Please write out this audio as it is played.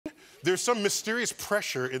there's some mysterious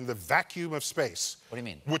pressure in the vacuum of space. What do you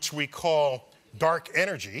mean? Which we call dark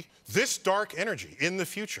energy. This dark energy in the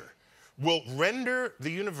future will render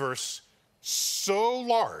the universe so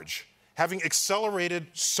large, having accelerated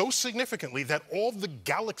so significantly that all the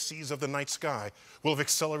galaxies of the night sky will have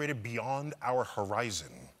accelerated beyond our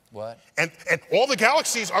horizon. What? And all the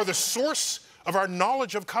galaxies are the source of our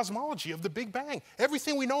knowledge of cosmology, of the Big Bang.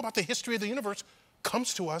 Everything we know about the history of the universe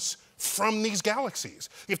comes to us from these galaxies.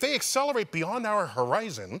 If they accelerate beyond our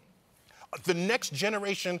horizon, the next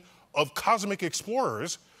generation of cosmic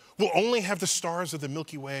explorers will only have the stars of the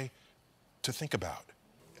Milky Way to think about.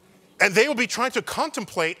 And they will be trying to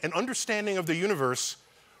contemplate an understanding of the universe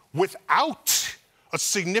without a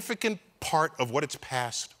significant part of what its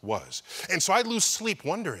past was. And so I lose sleep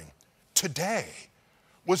wondering, today,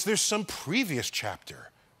 was there some previous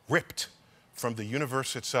chapter ripped from the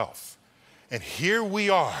universe itself? And here we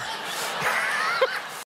are.